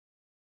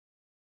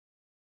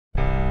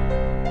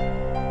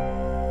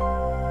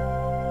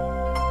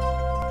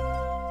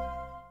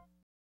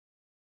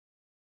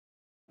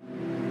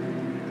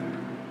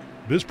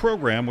This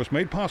program was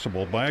made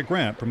possible by a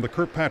grant from the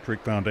Kirkpatrick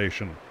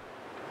Foundation.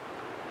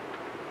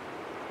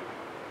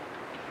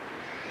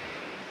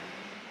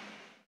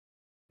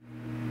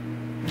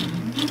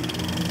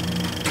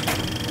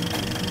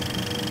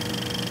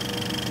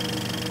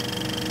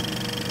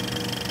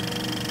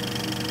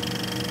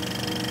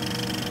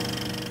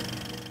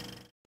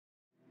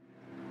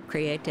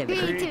 Creativity.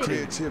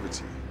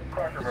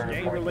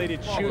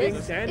 Gang-related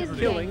shootings and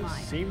killings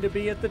seem to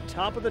be at the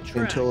top of the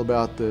track. Until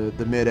about the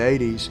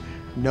mid-'80s,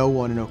 no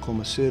one in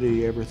Oklahoma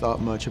City ever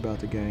thought much about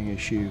the gang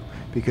issue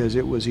because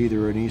it was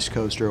either an East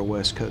Coast or a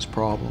West Coast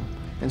problem.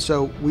 And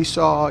so we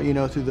saw,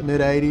 through the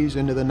mid-'80s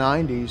into the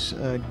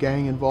 '90s,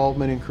 gang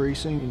involvement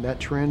increasing, and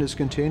that trend has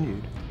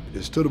continued.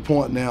 It's to the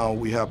point now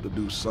we have to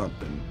do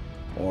something,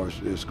 or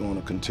it's going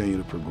to continue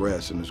to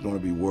progress, and it's going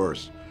to be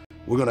worse.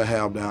 We're going to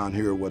have down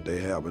here what they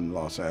have in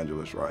Los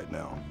Angeles right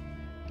now,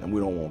 and we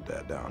don't want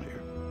that down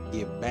here.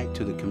 Give back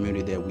to the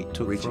community that we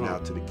took Reaching from.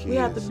 out to the kids. We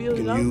have to build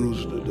We can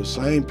use the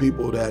same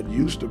people that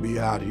used to be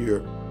out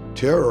here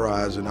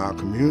terrorizing our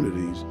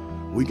communities.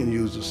 We can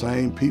use the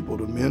same people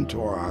to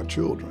mentor our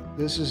children.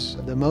 This is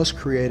the most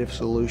creative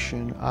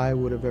solution I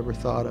would have ever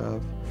thought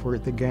of for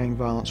the gang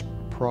violence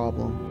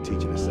problem.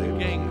 Teaching the same.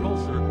 Gang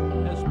culture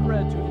has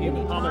spread to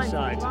human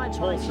homicides in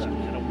Tulsa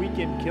and a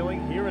weekend killing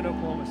here in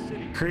Oklahoma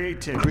City.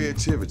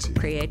 Creativity.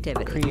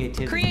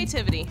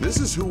 Creativity. This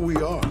is who we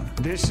are.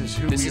 This is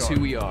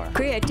who we are.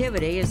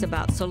 Creativity is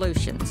about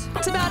solutions.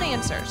 It's about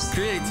answers.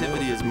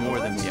 Creativity is more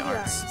than the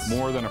arts.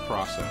 More than a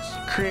process.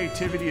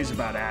 Creativity is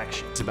about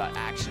action. It's about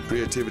action.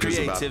 Creativity is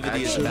about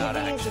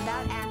action.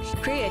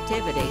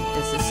 Creativity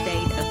is the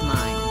state of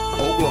mind.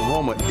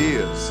 Oklahoma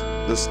is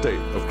the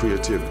state of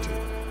creativity.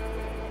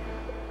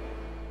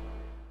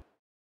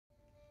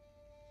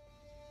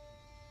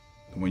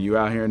 When you're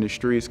out here in the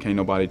streets, can't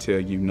nobody tell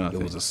you nothing.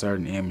 There was a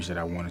certain image that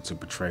I wanted to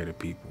portray to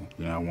people.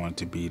 I wanted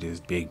to be this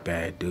big,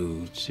 bad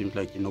dude. Seems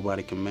like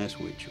nobody can mess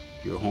with you.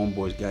 Your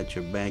homeboys got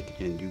your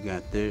back and you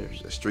got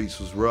theirs. The streets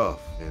was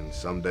rough, and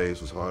some days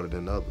was harder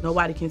than others.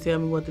 Nobody can tell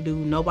me what to do.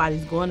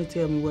 Nobody's going to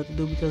tell me what to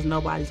do because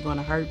nobody's going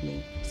to hurt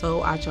me.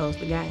 So I chose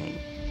the gang.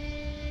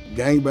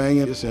 Gang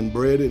banging is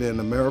embedded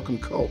in American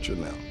culture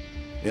now.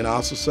 In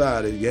our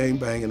society, gang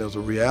banging is a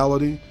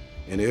reality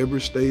in every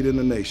state in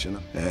the nation,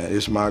 and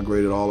it's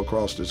migrated all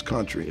across this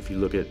country. If you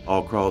look at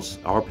all across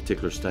our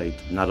particular state,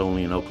 not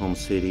only in Oklahoma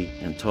City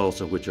and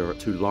Tulsa, which are our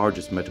two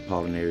largest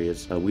metropolitan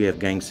areas, we have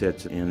gang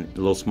sets in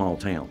little small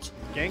towns.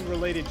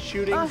 Gang-related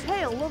shootings,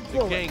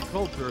 the gang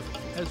culture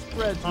has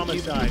spread to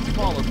homicides,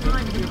 smaller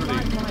communities.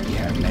 You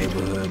have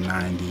neighborhood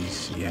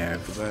 90s, you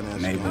have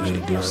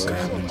neighborhood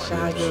D7s.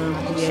 Shotgun,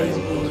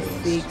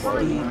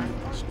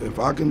 60. If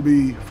I can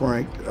be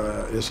frank,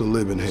 it's a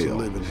living hell.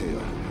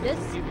 This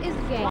is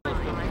gang.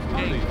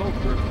 Gang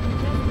culture.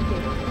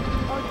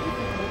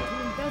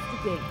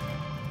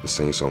 I've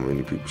seen so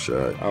many people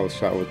shot. I was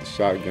shot with the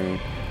shotgun.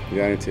 We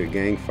got into a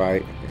gang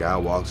fight. A guy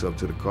walks up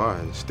to the car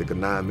and stick a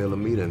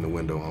 9mm in the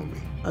window on me.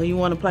 Oh, you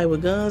want to play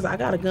with guns? I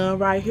got a gun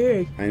right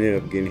here. I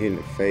ended up getting hit in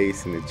the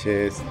face and the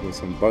chest with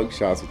some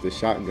buckshots with the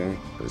shotgun.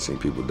 I've seen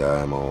people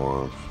die in my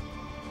arms.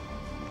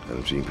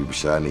 I've seen people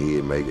shot in the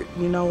head make it.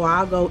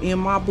 I'll go in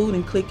my boot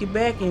and click it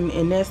back,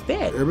 and that's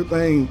that.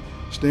 Everything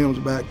stems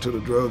back to the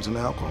drugs and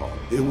alcohol.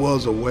 It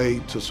was a way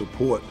to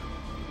support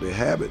the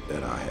habit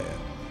that I had.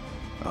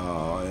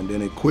 And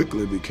then it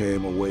quickly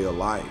became a way of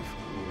life.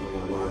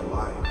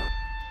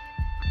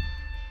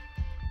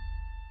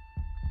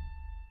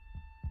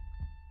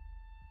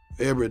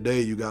 Every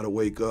day you got to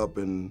wake up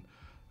and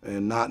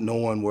not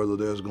knowing whether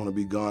there's going to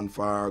be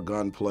gunfire,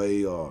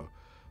 gunplay, or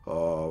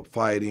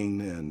fighting,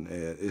 and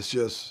it's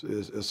a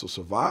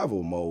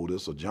survival mode.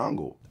 It's a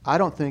jungle. I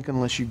don't think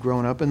unless you've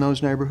grown up in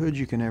those neighborhoods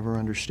you can ever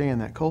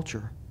understand that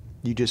culture.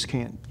 You just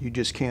can't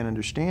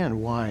understand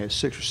why a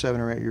 6 or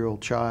 7 or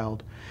 8-year-old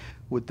child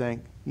would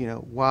think,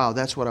 wow,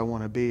 that's what I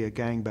want to be, a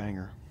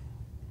gangbanger.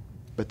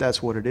 But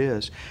that's what it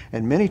is.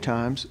 And many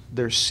times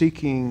they're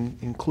seeking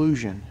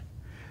inclusion.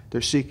 They're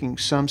seeking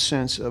some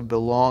sense of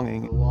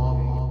belonging.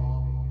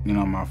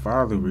 My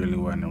father really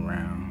wasn't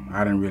around.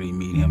 I didn't really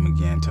meet him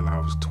again until I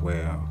was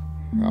 12.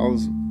 I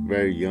was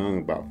very young,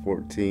 about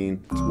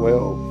 14.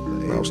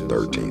 12. I was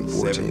 13,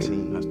 14.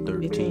 17. I was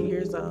 13. 15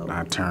 years old.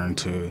 I turned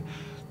to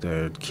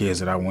the kids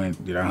that I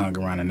hung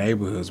around the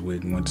neighborhoods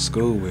with and went to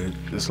school with.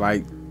 It's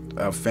like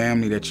a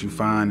family that you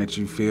find that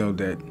you feel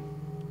that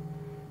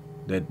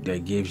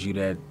gives you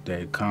that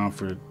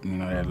comfort,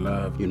 that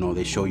love.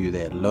 They show you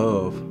that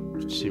love.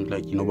 It seems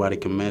like nobody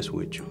can mess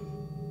with you,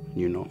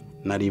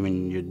 Not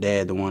even your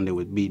dad, the one that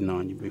was beating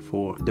on you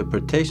before. The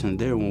protection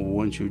there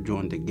once you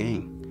join the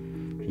gang.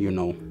 Your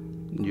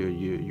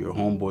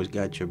homeboys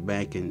got your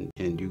back and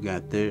you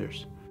got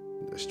theirs.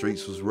 The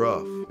streets was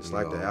rough. It's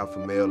like the alpha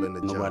male in the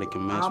jungle. Nobody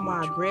can mess All with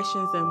my you.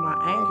 aggressions and my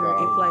anger,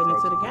 it played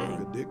into the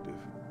game. Addictive.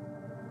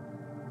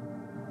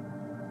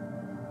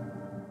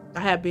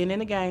 I have been in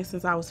the gang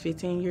since I was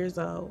 15 years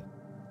old.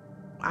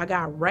 I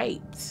got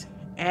raped,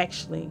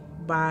 actually,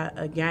 by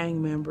a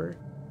gang member.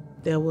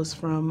 that was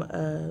from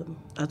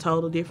a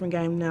total different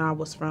game than I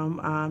was from.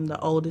 I'm the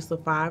oldest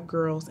of 5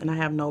 girls, and I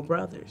have no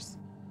brothers.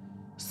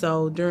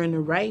 So during the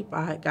rape,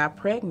 I got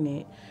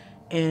pregnant,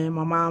 and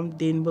my mom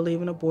didn't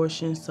believe in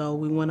abortion, so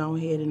we went on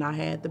ahead and I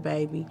had the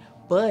baby.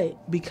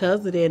 But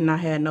because of that and I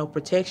had no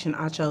protection,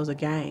 I chose a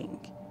gang.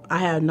 I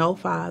had no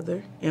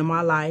father in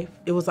my life.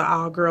 It was an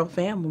all-girl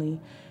family,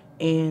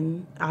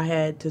 and I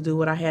had to do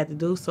what I had to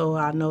do, so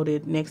I know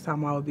that next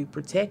time I would be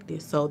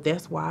protected. So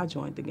that's why I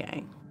joined the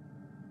gang.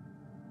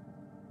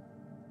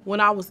 When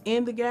I was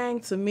in the gang,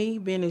 to me,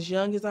 being as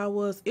young as I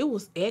was, it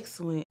was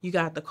excellent. You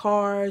got the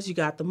cars, you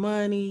got the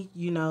money,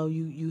 you know,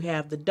 you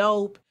have the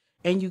dope,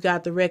 and you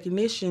got the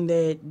recognition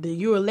that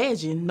you're a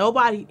legend.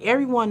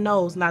 Everyone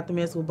knows not to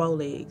mess with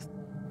Bowlegs,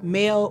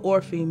 male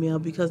or female,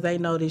 because they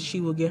know that she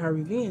will get her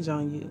revenge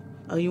on you.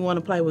 Oh, you want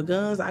to play with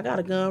guns? I got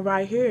a gun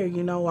right here.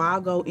 You know,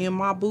 I'll go in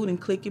my boot and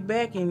click it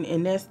back,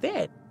 and that's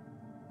that.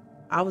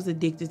 I was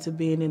addicted to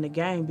being in the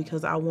gang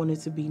because I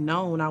wanted to be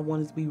known, I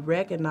wanted to be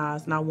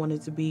recognized, and I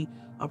wanted to be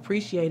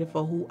appreciated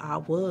for who I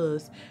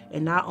was.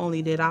 And not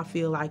only did I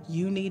feel like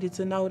you needed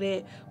to know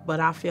that, but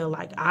I feel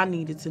like I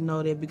needed to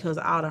know that because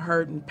all the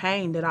hurt and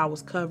pain that I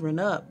was covering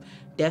up,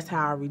 that's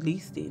how I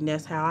released it, and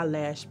that's how I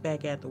lashed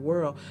back at the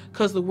world,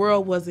 because the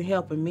world wasn't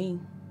helping me.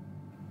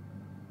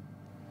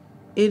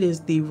 It is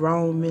the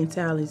wrong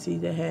mentality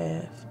to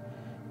have,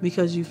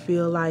 because you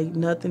feel like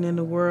nothing in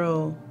the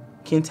world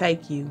can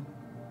take you.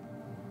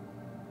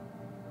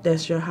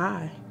 That's your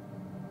high.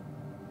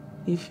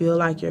 You feel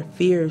like you're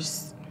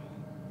fierce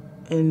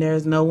and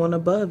there's no one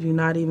above you,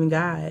 not even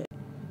God.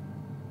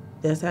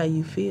 That's how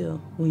you feel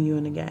when you're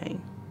in a gang.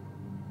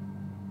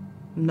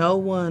 No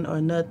one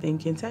or nothing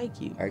can take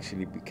you.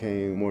 Actually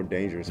became more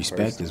dangerous.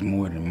 Respect is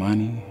more than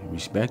money.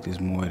 Respect is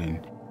more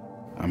than,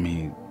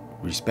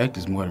 respect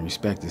is more than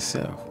respect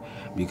itself.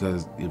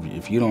 Because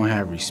if you don't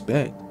have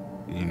respect,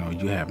 you know,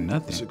 you have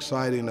nothing. It's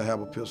exciting to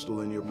have a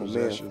pistol in your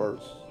possession.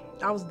 First.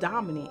 I was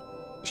dominant.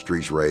 The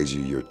streets raise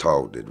you, you're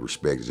taught that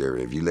respect is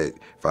everything.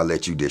 If I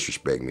let you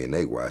disrespect me and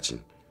they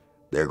watching,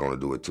 they're gonna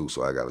do it too,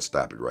 so I gotta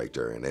stop it right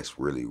there, and that's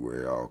really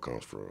where it all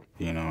comes from.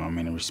 You know,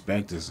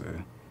 respect is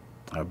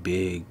a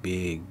big,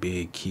 big,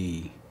 big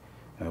key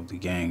of the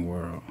gang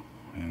world,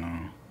 you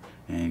know,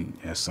 and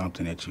that's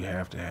something that you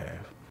have to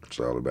have. It's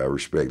all about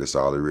respect. That's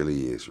all it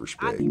really is,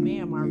 respect. I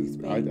demand my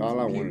respect. All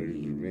I wanted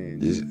is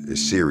revenge.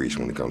 It's serious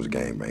when it comes to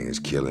gangbanging. It's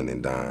killing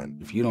and dying.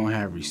 If you don't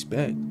have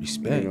respect.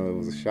 You know, it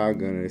was a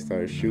shotgun and they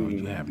started shooting.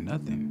 You have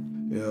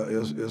nothing. Yeah,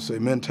 it's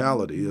a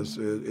mentality.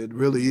 It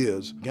really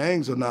is.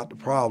 Gangs are not the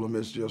problem.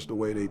 It's just the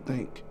way they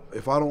think.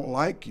 If I don't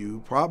like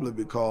you, probably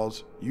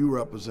because you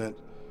represent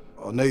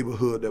a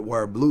neighborhood that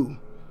wear blue,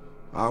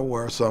 I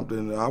wear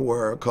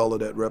a color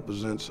that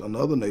represents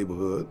another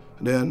neighborhood.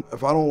 Then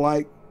if I don't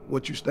like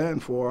what you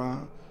stand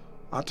for,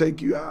 I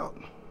take you out.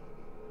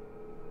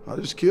 I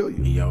just kill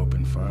you. He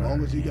opened fire. As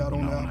long as he got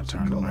on the when I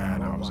turned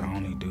around, I was the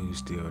only dude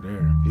still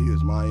there. He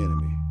is my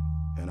enemy,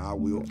 and I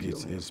will kill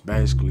him. It's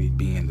basically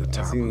being the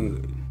top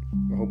hood.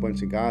 A whole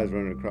bunch of guys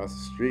running across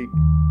the street.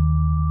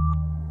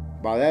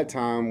 By that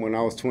time, when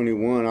I was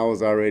 21, I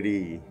was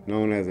already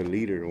known as a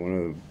leader, one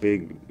of the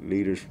big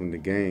leaders from the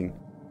gang.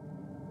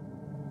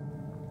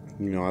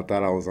 You know, I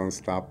thought I was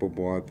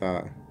unstoppable. I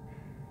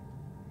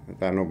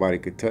thought nobody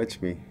could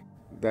touch me.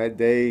 That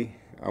day,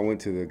 I went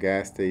to the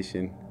gas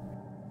station.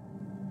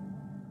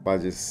 I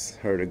just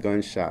heard a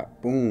gunshot,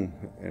 boom,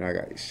 and I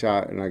got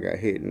shot and I got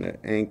hit in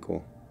the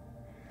ankle.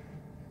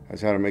 I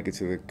tried to make it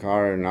to the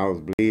car and I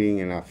was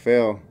bleeding and I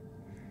fell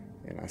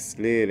and I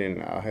slid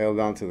and I held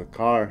on to the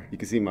car. You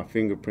can see my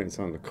fingerprints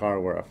on the car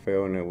where I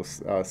fell, and it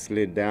was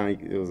slid down.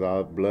 It was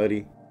all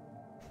bloody.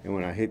 And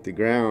when I hit the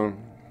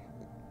ground,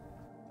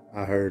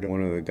 I heard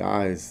one of the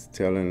guys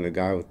telling the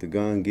guy with the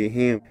gun, "Get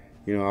him."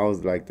 You know, I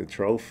was like the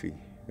trophy.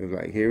 It was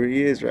like, here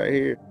he is right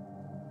here.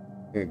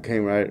 It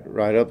came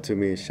right up to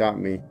me and shot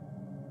me.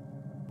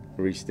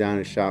 Reached down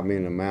and shot me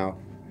in the mouth.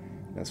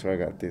 That's where I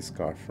got this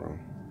scar from.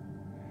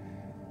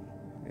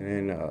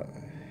 And then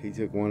he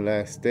took one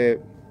last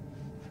step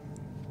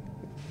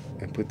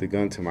and put the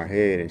gun to my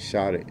head and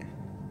shot it.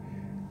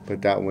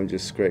 But that one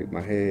just scraped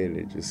my head.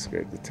 It just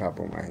scraped the top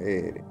of my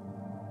head.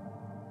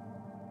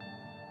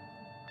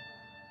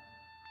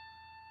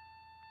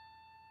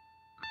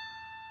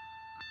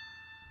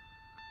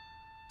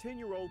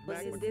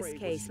 But in this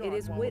case, it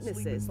is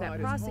witnesses that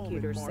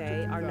prosecutors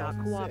say are not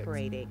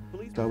cooperating.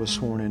 I was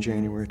sworn in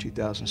January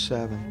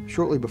 2007.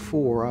 Shortly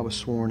before I was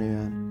sworn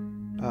in,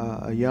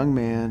 a young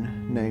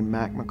man named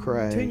Mac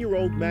McRae.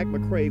 10-year-old Mac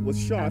McRae was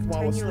shot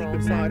while asleep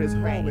inside his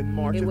home in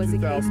March of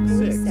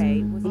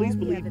 2006. Police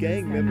believe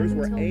gang members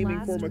were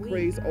aiming for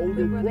McRae's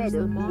older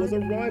brother, who was a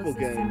rival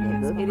gang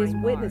member. It is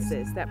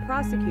witnesses that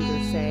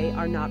prosecutors say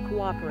are not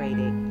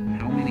cooperating.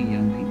 How many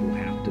young people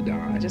have to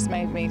die? It just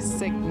made me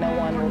sick. No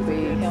one will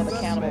be held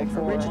accountable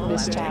for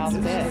this child's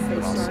death.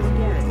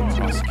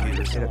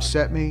 It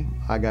upset me.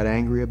 I got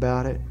angry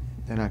about it,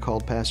 and I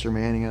called Pastor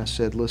Manning and I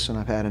said, "Listen,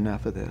 I've had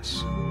enough of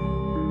this."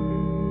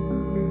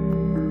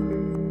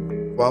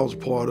 I was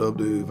part of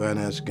the Van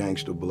Ness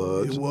Gangster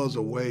Bloods. It was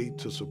a way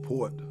to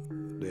support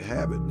the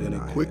habit. Then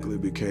it quickly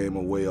became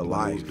a way of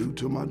life due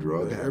to my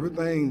drug.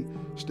 Everything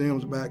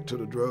stems back to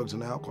the drugs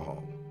and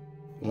alcohol.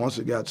 Once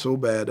it got so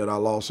bad that I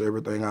lost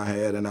everything I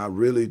had and I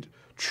really,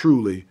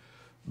 truly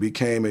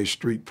became a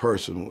street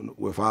person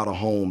without a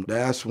home,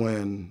 that's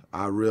when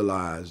I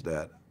realized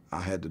that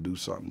I had to do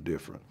something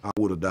different. I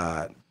would have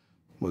died,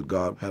 but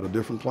God had a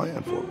different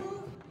plan for me.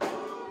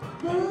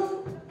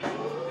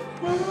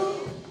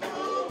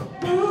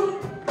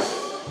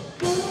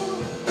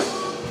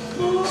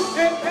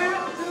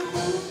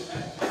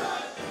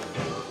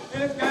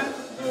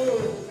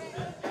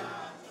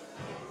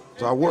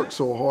 So I worked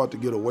so hard to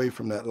get away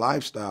from that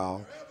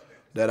lifestyle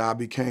that I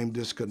became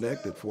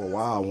disconnected for a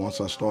while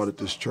once I started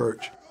this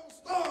church.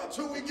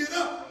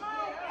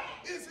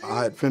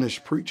 I had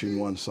finished preaching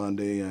one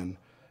Sunday and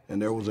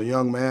there was a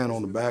young man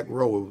on the back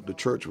row. The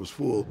church was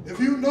full. If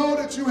you know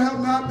that you have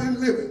not been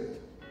living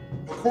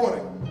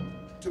according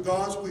to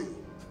God's will,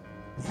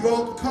 you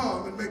ought to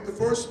come and make the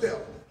first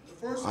step.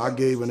 I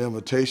gave an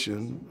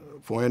invitation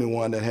for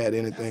anyone that had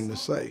anything to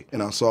say.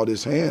 And I saw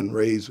this hand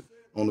raised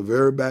on the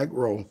very back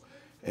row.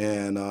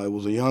 And it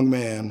was a young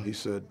man. He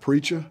said,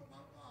 "Preacher,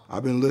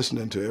 I've been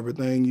listening to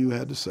everything you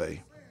had to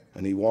say."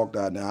 And he walked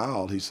out the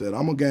aisle. He said,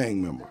 "I'm a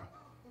gang member.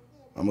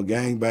 I'm a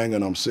gangbanger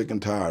and I'm sick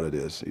and tired of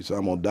this." He said,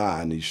 "I'm gonna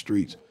die in these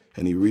streets."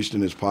 And he reached in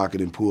his pocket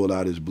and pulled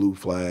out his blue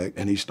flag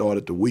and he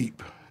started to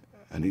weep.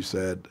 And he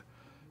said,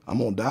 "I'm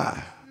gonna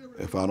die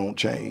if I don't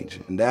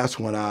change." And that's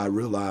when I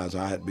realized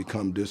I had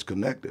become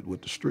disconnected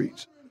with the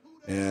streets.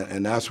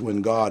 And that's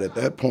when God, at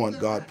that point,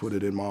 God put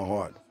it in my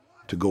heart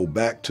to go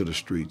back to the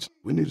streets.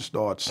 We need to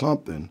start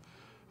something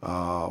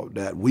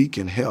that we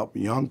can help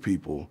young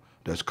people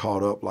that's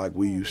caught up like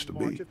we used to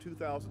be.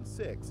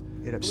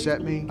 It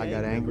upset me. I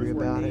got angry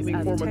about it.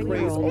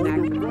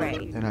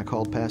 And I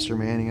called Pastor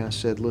Manning and I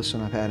said,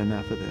 "Listen, I've had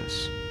enough of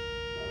this."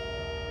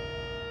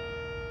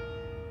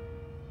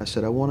 I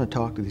said, "I want to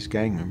talk to these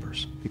gang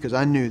members," because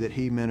I knew that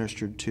he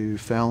ministered to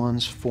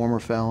felons, former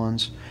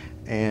felons,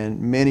 and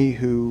many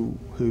who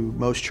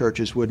most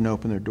churches wouldn't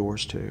open their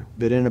doors to.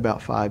 But in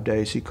about 5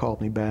 days, he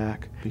called me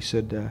back. He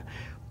said,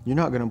 "You're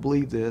not going to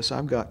believe this.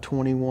 I've got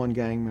 21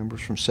 gang members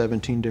from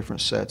 17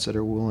 different sets that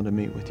are willing to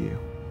meet with you."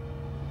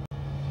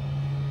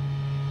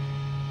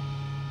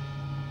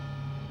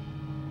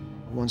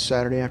 One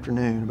Saturday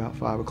afternoon, about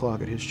 5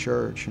 o'clock at his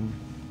church, and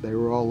they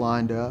were all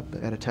lined up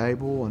at a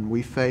table, and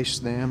we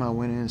faced them. I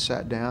went in and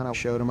sat down. I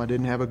showed them I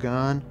didn't have a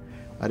gun.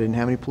 I didn't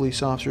have any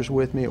police officers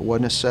with me. It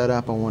wasn't a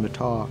setup. I wanted to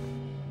talk.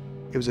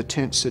 It was a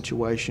tense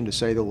situation, to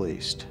say the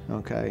least,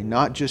 okay?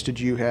 Not just did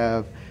you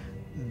have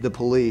the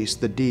police,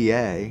 the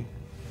DA,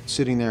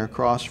 sitting there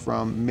across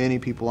from many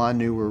people I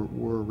knew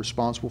were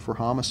responsible for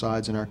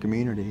homicides in our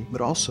community,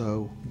 but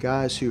also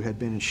guys who had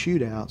been in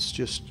shootouts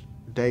just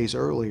days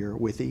earlier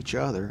with each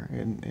other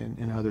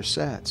in other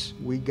sets.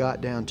 We got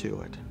down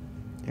to it.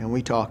 And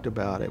we talked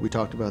about it. We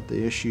talked about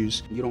the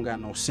issues. You don't got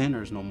no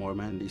sinners no more,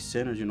 man. These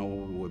sinners, you know,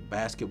 with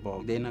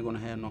basketball, they're not going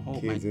to have no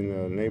hope, Kids man. in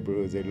the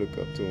neighborhoods, they look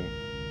up to them.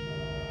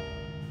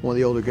 One of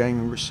the older gang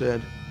members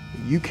said,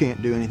 "You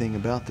can't do anything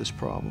about this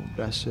problem."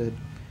 I said,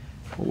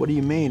 "Well, what do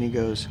you mean?" He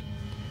goes,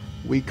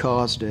 "We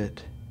caused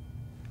it.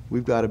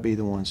 We've got to be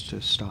the ones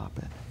to stop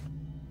it."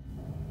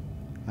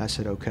 I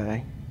said,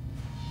 "Okay,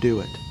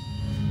 do it."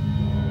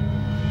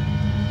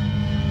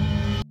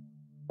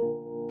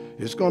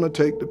 It's going to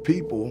take the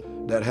people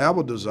that have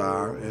a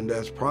desire and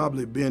that's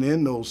probably been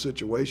in those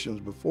situations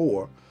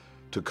before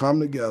to come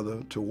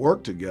together, to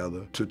work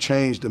together, to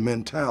change the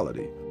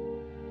mentality.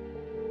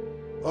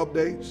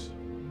 Updates,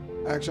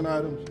 action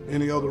items,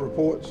 any other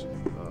reports?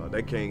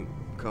 They can't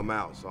come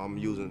out, so I'm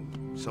using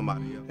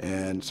somebody else.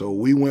 And so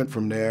we went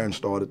from there and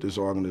started this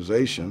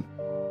organization.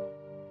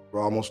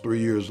 Almost 3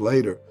 years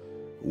later,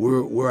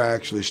 we're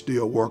actually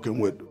still working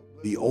with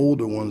the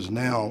older ones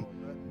now,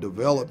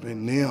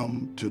 developing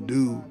them to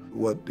do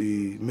what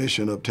the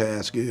mission of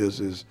T.A.S.K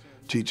is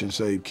teach and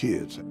save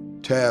kids.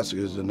 T.A.S.K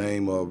is the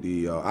name of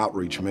the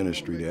outreach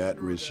ministry, the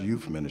at-risk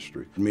youth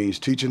ministry. It means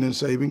teaching and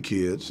saving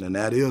kids, and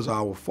that is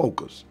our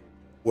focus.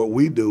 What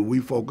we do, we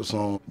focus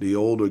on the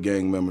older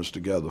gang members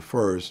together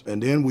first,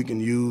 and then we can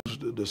use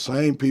the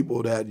same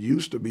people that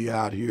used to be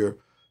out here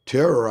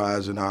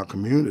terrorizing our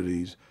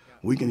communities.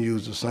 We can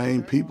use the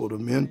same people to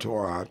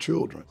mentor our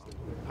children.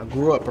 I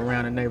grew up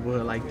around a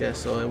neighborhood like that,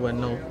 so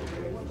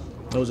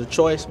it was a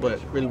choice, but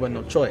it really wasn't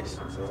no choice.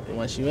 And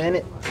once you're in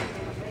it,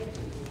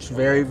 it's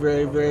very,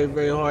 very, very,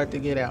 very hard to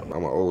get out.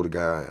 I'm an older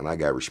guy, and I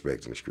got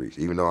respect in the streets.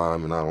 Even though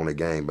I'm not on the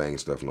gangbang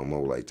stuff no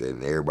more like that,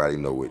 and everybody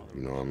know it,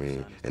 you know what I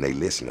mean? And they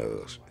listen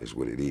to us, is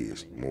what it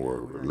is,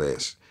 more or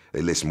less.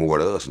 They listen more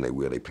to us than they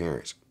will their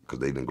parents, because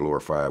they done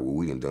glorified what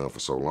we done for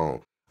so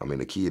long. I mean,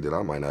 a kid that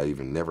I might not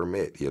even never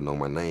met, he'll know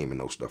my name and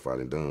know stuff I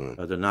done.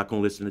 They're not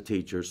going to listen to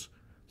teachers.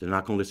 They're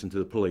not going to listen to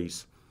the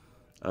police.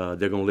 They're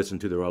going to listen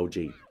to their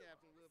OG.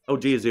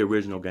 OG is the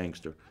original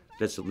gangster.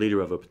 That's the leader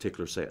of a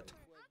particular set.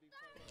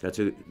 That's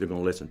who they're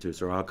going to listen to.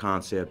 So our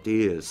concept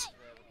is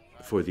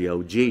for the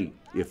OG,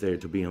 if they're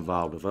to be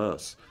involved with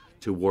us,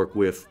 to work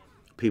with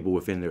people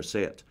within their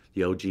set.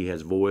 The OG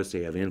has voice,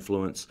 they have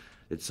influence.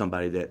 It's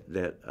somebody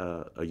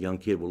that a young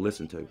kid will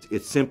listen to.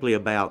 It's simply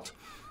about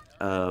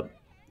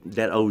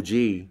that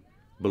OG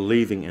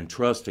believing and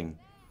trusting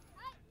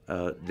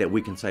that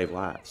we can save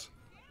lives.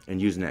 And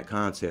using that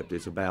concept,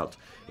 it's about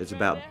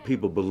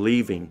people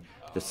believing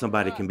that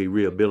somebody can be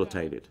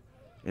rehabilitated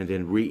and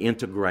then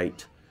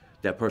reintegrate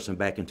that person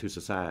back into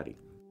society.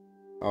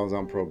 I was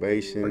on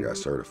probation. I got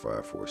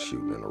certified for a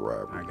shooting and a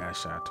robbery. I got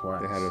shot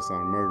twice. They had us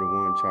on murder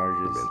warrant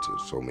charges. I've been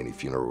to so many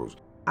funerals.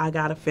 I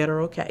got a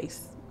federal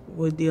case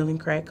with dealing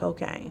crack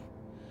cocaine.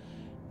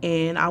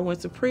 And I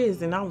went to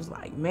prison. I was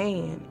like,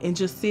 man, and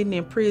just sitting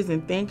in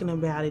prison thinking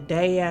about it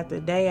day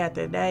after day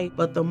after day.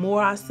 But the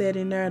more I sat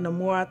in there and the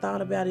more I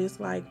thought about it, it's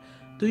like,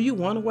 do you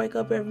want to wake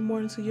up every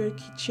morning to your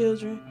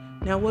children?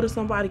 Now, what if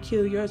somebody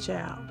kill your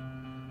child?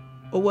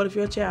 Or what if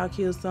your child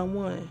kills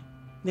someone?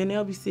 Then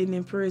they'll be sitting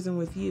in prison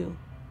with you.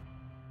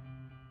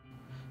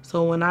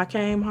 So when I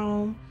came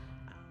home,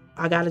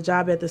 I got a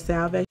job at the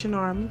Salvation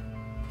Army.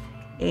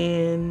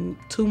 And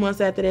 2 months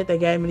after that, they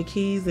gave me the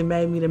keys and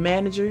made me the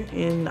manager.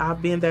 And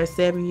I've been there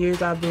 7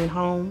 years. I've been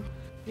home.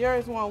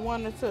 Yours want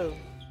 1 or 2?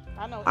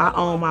 I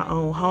own my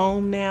own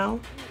home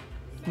now.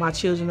 My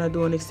children are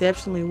doing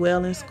exceptionally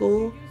well in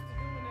school.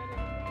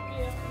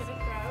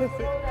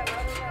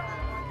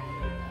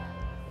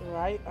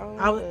 Right.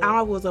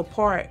 I was a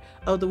part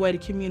of the way the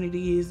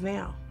community is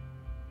now.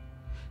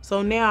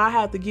 So now I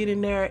have to get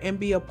in there and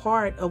be a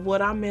part of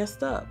what I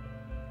messed up.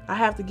 I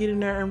have to get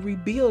in there and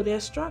rebuild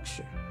that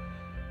structure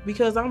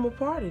because I'm a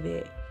part of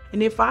that.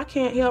 And if I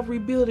can't help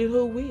rebuild it,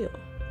 who will?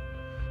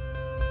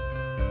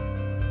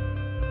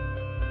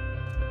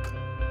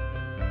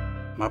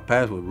 My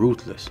past was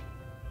ruthless,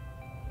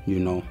 you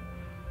know.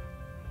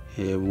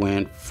 It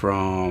went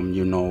from,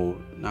 you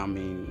know, I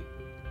mean,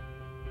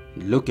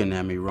 looking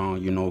at me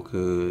wrong, you know,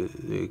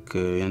 it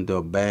could end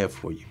up bad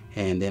for you.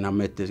 And then I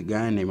met this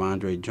guy named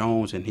Andre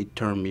Jones, and he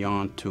turned me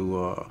on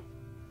to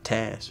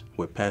T.A.S.K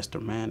with Pastor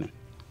Manning,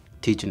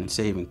 teaching and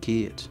saving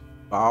kids.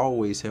 I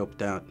always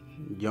helped out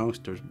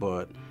youngsters,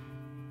 but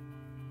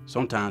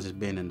sometimes it's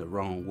been in the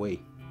wrong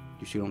way.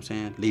 You see what I'm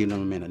saying? Leading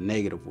them in a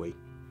negative way.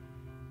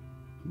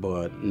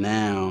 But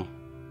now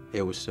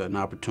it was an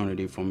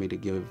opportunity for me to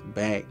give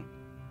back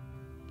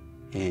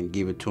and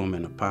give it to them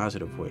in a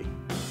positive way.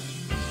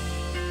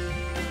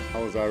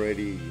 I was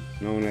already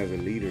known as a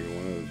leader,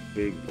 one of the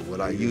big.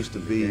 What I used to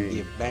be.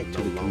 Give back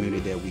to the community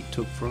that we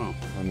took from.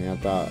 I mean, I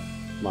thought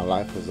my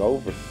life was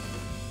over.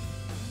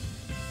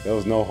 There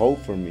was no hope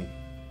for me.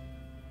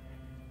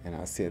 And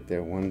I sat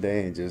there one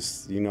day and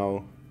just, you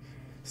know,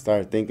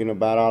 started thinking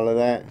about all of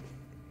that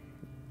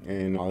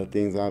and all the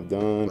things I've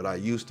done. What I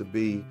used to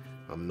be,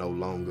 I'm no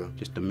longer.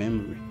 Just a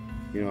memory.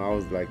 You know, I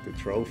was like the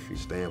trophy.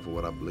 Stand for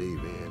what I believe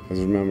in. I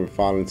just remember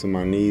falling to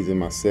my knees in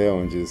my cell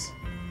and just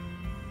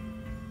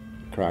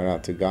cried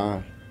out to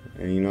God.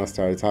 And, you know, I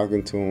started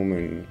talking to him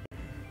and,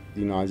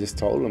 you know, I just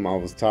told him I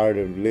was tired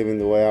of living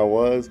the way I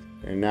was.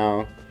 And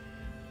now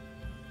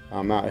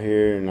I'm out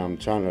here and I'm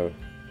trying to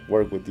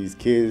work with these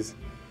kids,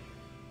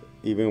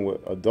 even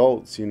with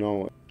adults, you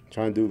know,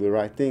 trying to do the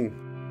right thing.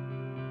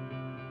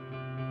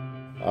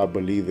 I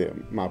believe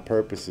that my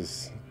purpose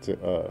is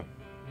to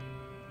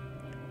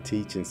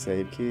teach and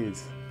save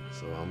kids.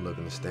 So I'm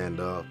looking to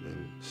stand up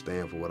and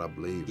stand for what I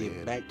believe in.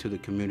 Give back to the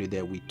community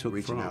that we took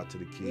Reaching from. out to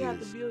the kids. We have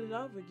to build it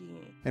over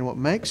again. And what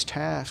makes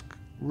T.A.S.K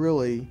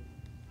really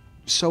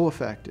so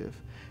effective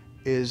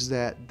is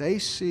that they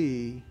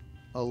see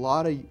a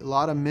lot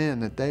of men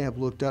that they have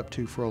looked up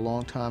to for a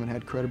long time and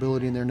had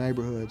credibility in their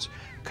neighborhoods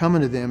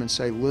coming to them and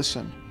say,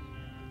 listen,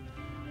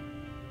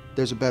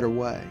 there's a better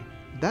way.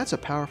 That's a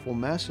powerful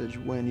message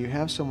when you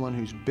have someone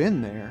who's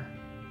been there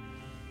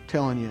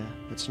telling you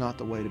it's not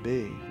the way to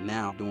be.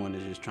 Now doing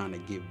is just trying to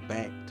give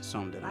back to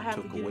something that I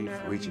took away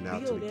from. Reaching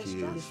out to the kids.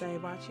 To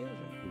save our children.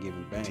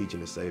 Giving back. Teaching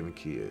and saving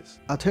kids.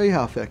 I'll tell you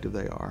how effective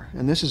they are,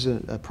 and this is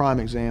a prime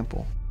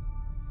example.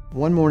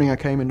 One morning I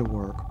came into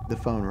work, the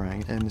phone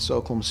rang, and this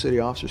Oklahoma City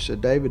officer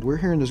said, David, we're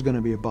hearing there's going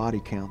to be a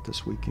body count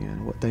this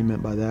weekend. What they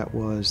meant by that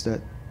was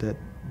that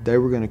they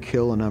were going to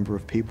kill a number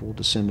of people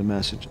to send a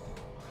message.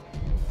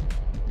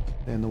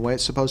 And the way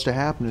it's supposed to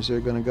happen is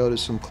they're going to go to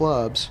some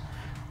clubs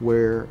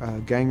where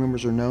gang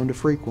members are known to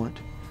frequent,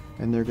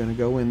 and they're going to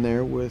go in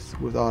there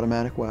with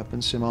automatic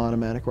weapons,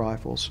 semi-automatic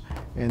rifles,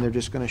 and they're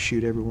just going to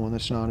shoot everyone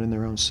that's not in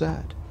their own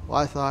set. Well,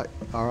 I thought,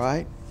 all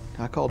right,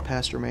 I called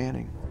Pastor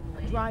Manning.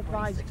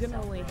 Drive-bys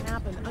generally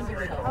happen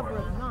under the cover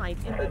of night,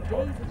 and the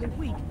days of the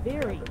week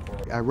vary.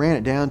 I ran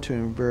it down to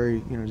him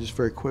just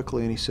very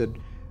quickly, and he said,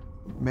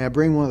 may I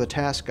bring one of the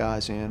T.A.S.K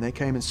guys in? They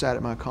came and sat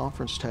at my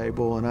conference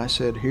table, and I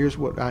said, here's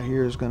what I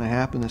hear is going to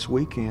happen this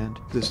weekend.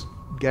 This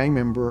gang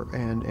member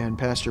and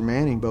Pastor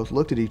Manning both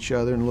looked at each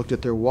other and looked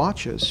at their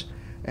watches,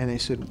 and they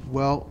said,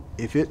 well,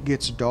 if it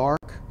gets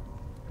dark,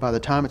 by the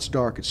time it's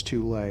dark, it's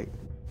too late.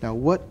 Now,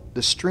 what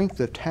the strength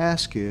of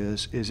T.A.S.K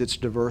is its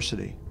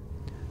diversity.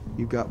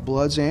 You've got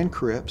Bloods and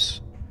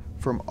Crips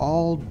from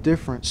all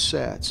different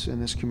sets in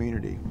this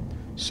community.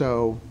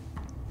 So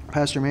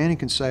Pastor Manning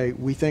can say,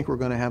 we think we're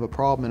going to have a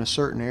problem in a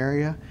certain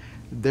area,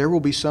 there will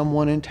be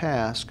someone in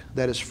T.A.S.K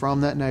that is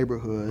from that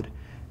neighborhood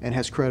and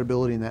has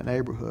credibility in that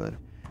neighborhood.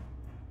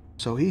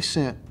 So he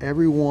sent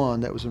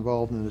everyone that was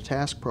involved in the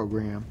T.A.S.K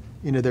program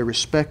into their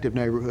respective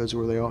neighborhoods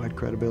where they all had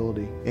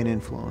credibility and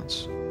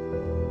influence.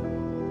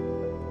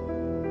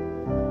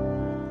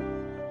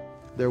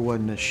 There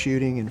wasn't a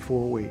shooting in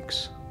 4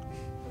 weeks.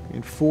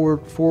 In four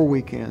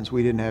weekends,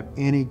 we didn't have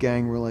any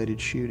gang-related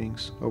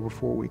shootings over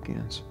 4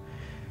 weekends.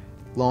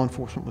 Law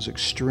enforcement was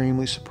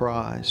extremely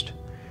surprised.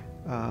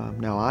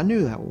 Now, I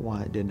knew that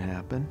why it didn't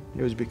happen.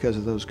 It was because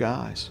of those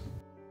guys.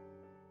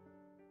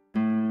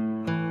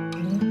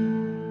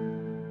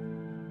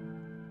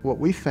 What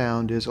we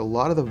found is a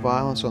lot of the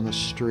violence on the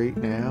street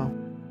now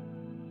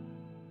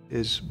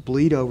is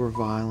bleed-over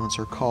violence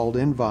or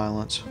called-in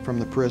violence from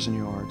the prison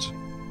yards.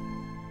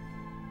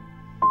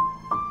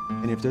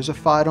 And if there's a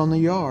fight on the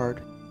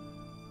yard,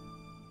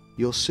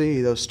 you'll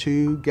see those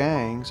two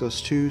gangs, those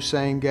two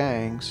same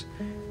gangs,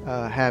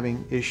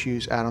 having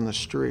issues out on the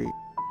street.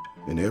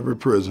 In every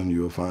prison,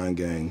 you'll find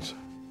gangs,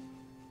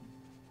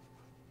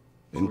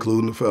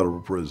 including the federal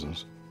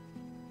prisons.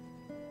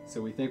 So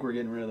we think we're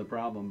getting rid of the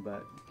problem,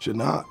 but... Should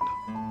not.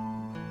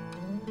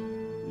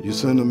 You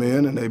send them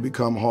in and they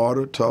become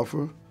harder,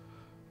 tougher.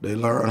 They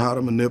learn how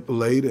to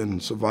manipulate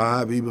and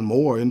survive even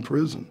more in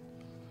prison.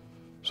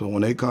 So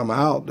when they come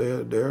out,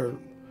 they're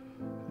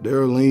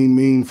a lean,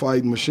 mean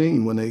fighting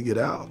machine when they get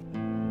out.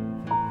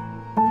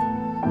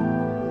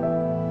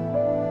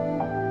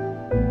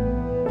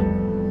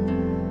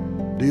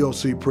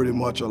 DOC pretty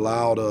much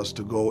allowed us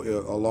to go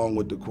along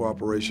with the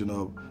cooperation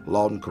of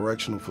Lawton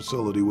Correctional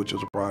Facility, which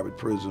is a private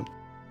prison.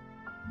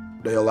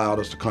 They allowed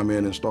us to come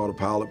in and start a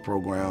pilot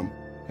program,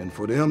 and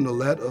for them to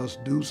let us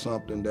do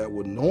something that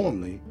would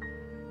normally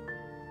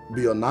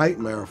be a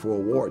nightmare for a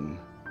warden.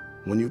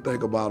 When you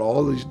think about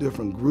all these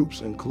different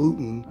groups,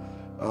 including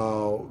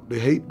the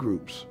hate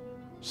groups,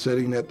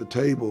 sitting at the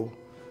table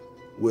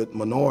with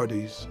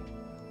minorities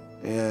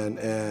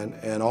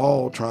and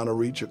all trying to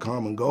reach a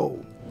common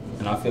goal.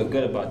 And I feel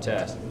good about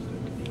T.A.S.K.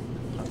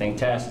 I think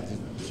T.A.S.K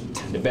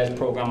is the best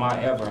program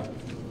I ever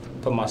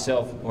put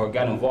myself or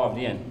got involved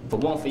in. If it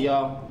weren't for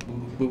y'all,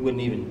 we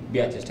wouldn't even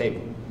be at this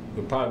table.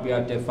 We'd probably be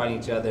out there fighting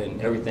each other and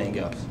everything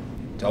else.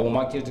 Do I want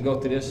my kids to go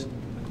through this?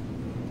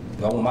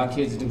 Do I want my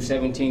kids to do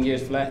 17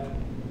 years flat?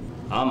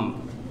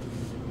 I'm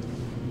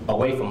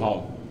away from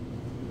home.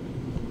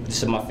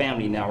 This is my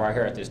family now right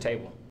here at this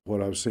table.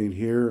 What I've seen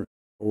here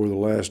over the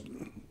last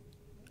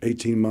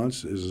 18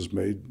 months has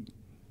made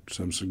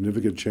some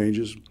significant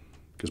changes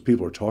because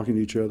people are talking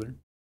to each other.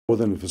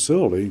 Within the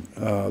facility,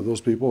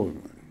 those people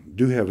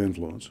do have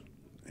influence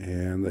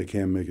and they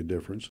can make a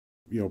difference.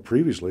 You know,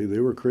 previously they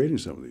were creating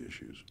some of the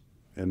issues,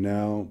 and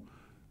now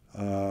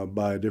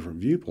by a different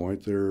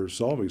viewpoint, they're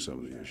solving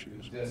some of the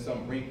issues. There's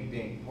some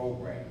rinky-dink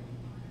program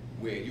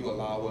where you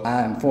allow us...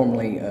 I am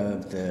formerly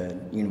of the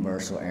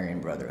Universal Aryan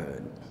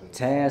Brotherhood.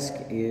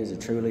 T.A.S.K is a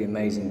truly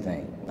amazing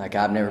thing. Like,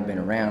 I've never been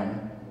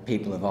around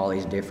people of all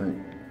these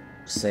different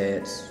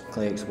sets,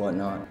 cliques,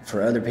 whatnot.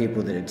 For other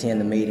people that attend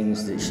the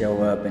meetings, that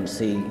show up and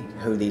see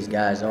who these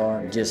guys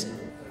are, just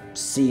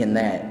seeing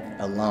that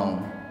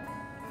alone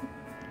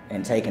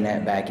and taking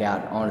that back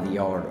out onto the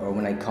yard, or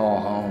when they call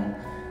home,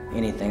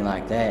 anything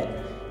like that,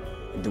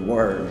 the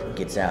word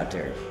gets out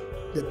there.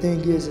 The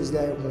thing is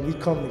that when we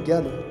come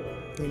together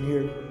in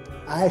here,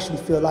 I actually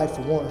feel like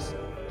for once,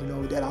 you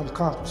know, that I'm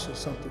accomplishing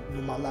something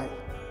in my life.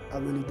 I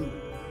really do.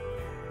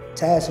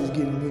 T.A.S.K is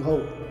giving me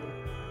hope.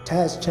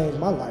 T.A.S.K changed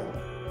my life.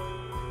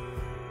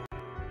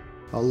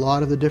 A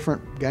lot of the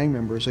different gang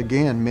members,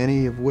 again,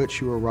 many of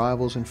which were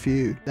rivals and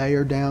feud, they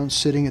are down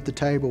sitting at the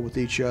table with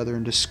each other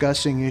and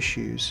discussing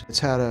issues. It's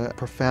had a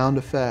profound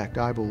effect,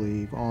 I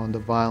believe, on the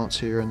violence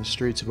here in the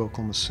streets of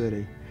Oklahoma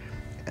City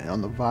and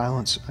on the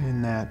violence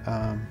in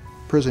that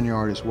prison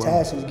yard as well.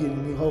 T.A.S.K is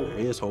giving me hope. There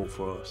is hope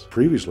for us.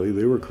 Previously,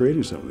 they were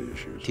creating some of the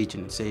issues.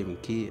 Teaching and saving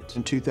kids.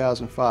 In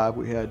 2005,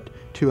 we had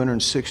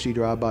 260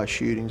 drive-by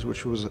shootings,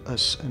 which was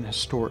an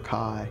historic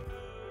high.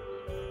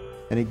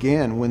 And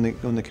again, when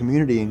the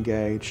community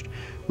engaged,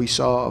 we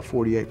saw a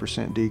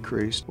 48%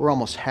 decrease. We're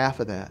almost half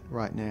of that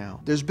right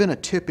now. There's been a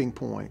tipping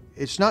point.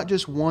 It's not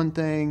just one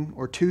thing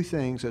or two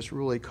things that's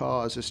really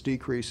caused this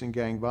decrease in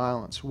gang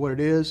violence. What it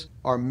is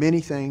are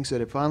many things that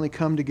have finally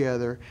come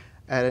together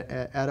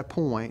at a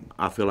point.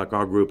 I feel like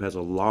our group has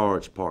a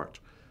large part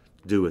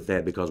to do with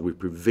that, because we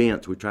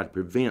try to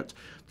prevent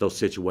those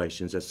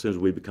situations as soon as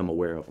we become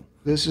aware of them.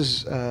 This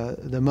is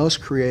the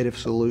most creative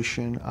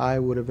solution I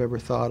would have ever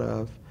thought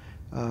of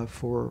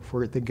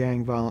for the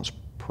gang violence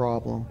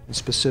problem,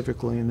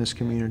 specifically in this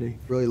community.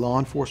 Really, law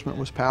enforcement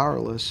was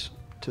powerless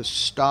to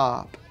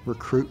stop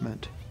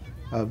recruitment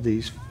of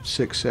these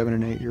 6, 7,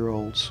 and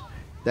 8-year-olds.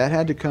 That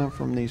had to come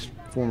from these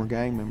former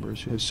gang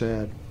members who have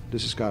said,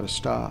 this has got to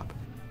stop.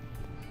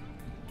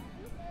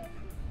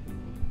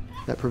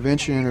 That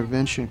prevention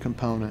intervention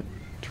component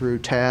through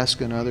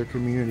T.A.S.K and other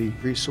community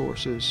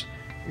resources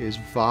is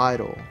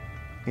vital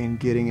in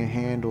getting a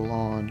handle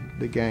on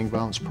the gang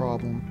violence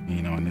problem.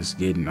 You know, and it's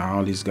getting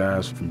all these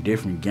guys from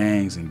different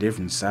gangs and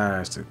different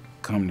sides to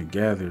come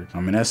together.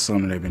 I mean, that's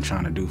something they've been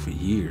trying to do for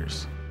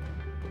years.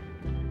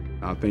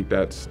 I think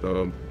that's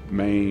the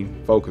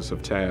main focus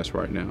of T.A.S.K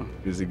right now,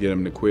 is to get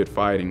them to quit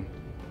fighting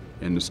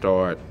and to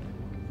start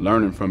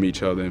learning from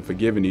each other and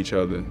forgiving each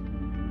other.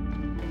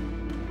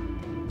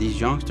 These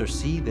youngsters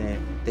see that.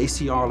 They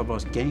see all of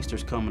us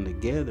gangsters coming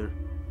together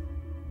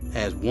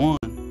as one,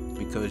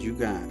 because you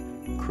got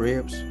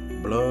Crips,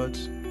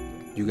 Bloods,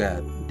 you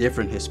got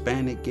different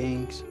Hispanic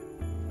gangs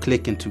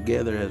clicking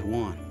together as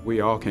one.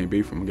 We all can't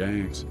be from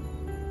gangs.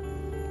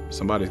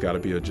 Somebody's got to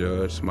be a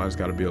judge, somebody's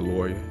got to be a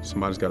lawyer,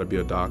 somebody's got to be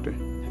a doctor.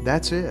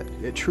 That's it.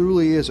 It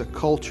truly is a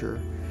culture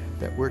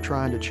that we're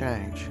trying to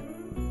change.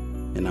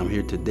 And I'm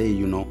here today,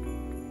 you know,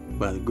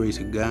 by the grace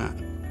of God,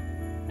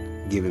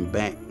 giving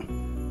back,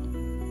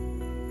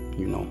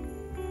 you know.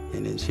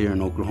 And it's here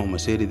in Oklahoma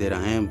City that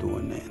I am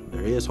doing that.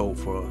 There is hope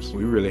for us.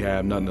 We really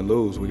have nothing to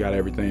lose. We got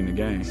everything to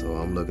gain. So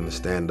I'm looking to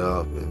stand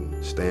up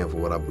and stand for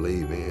what I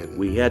believe in.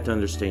 We had to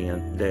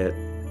understand that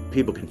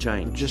people can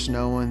change. Just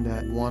knowing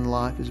that one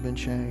life has been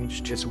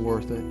changed, it's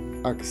worth it.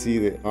 I can see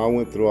that I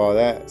went through all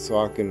that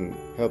so I can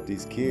help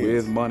these kids.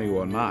 With money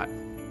or not,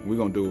 we're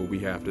going to do what we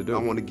have to do. I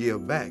want to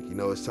give back. You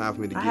know, it's time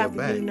for me to give back. I have to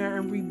get in there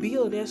and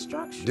rebuild that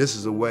structure. This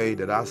is a way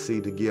that I see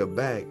to give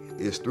back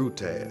is through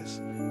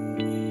T.A.S.K.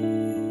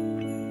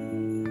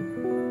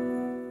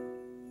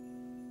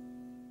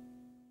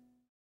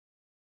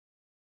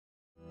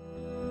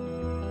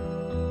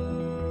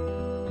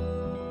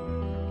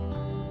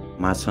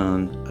 My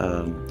son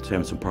is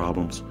having some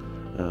problems,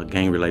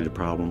 gang-related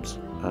problems,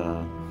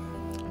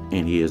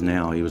 and he is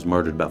now. He was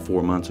murdered about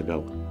 4 months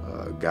ago.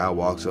 A guy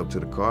walks up to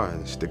the car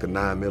and stick a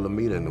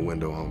 9mm in the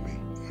window on me.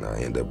 And I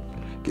ended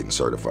up getting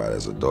certified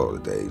as an adult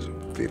at the age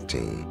of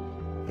 15.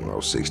 When I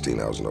was 16,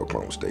 I was in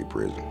Oklahoma State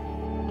Prison.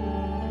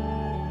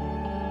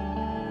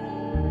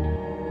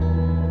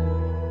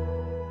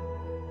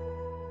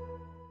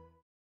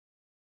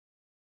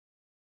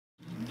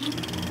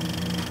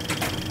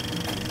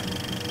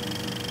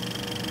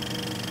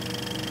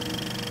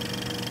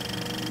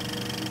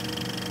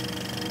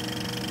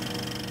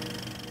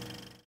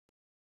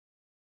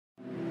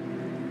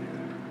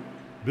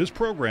 This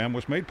program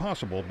was made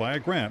possible by a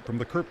grant from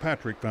the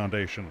Kirkpatrick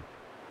Foundation.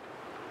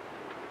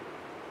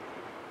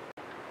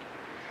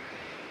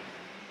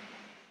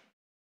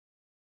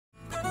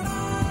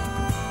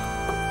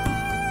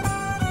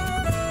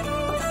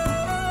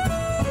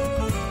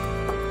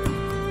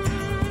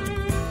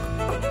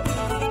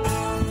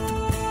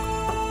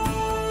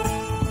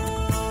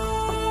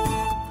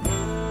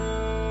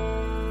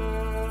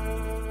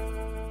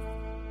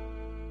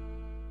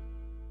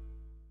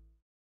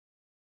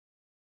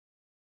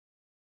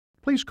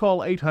 Please call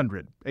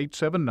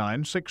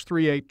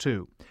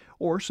 800-879-6382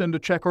 or send a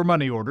check or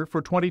money order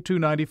for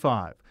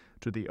 $22.95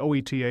 to the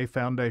OETA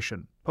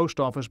Foundation, Post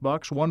Office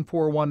Box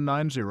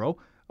 14190,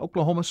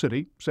 Oklahoma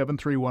City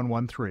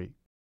 73113.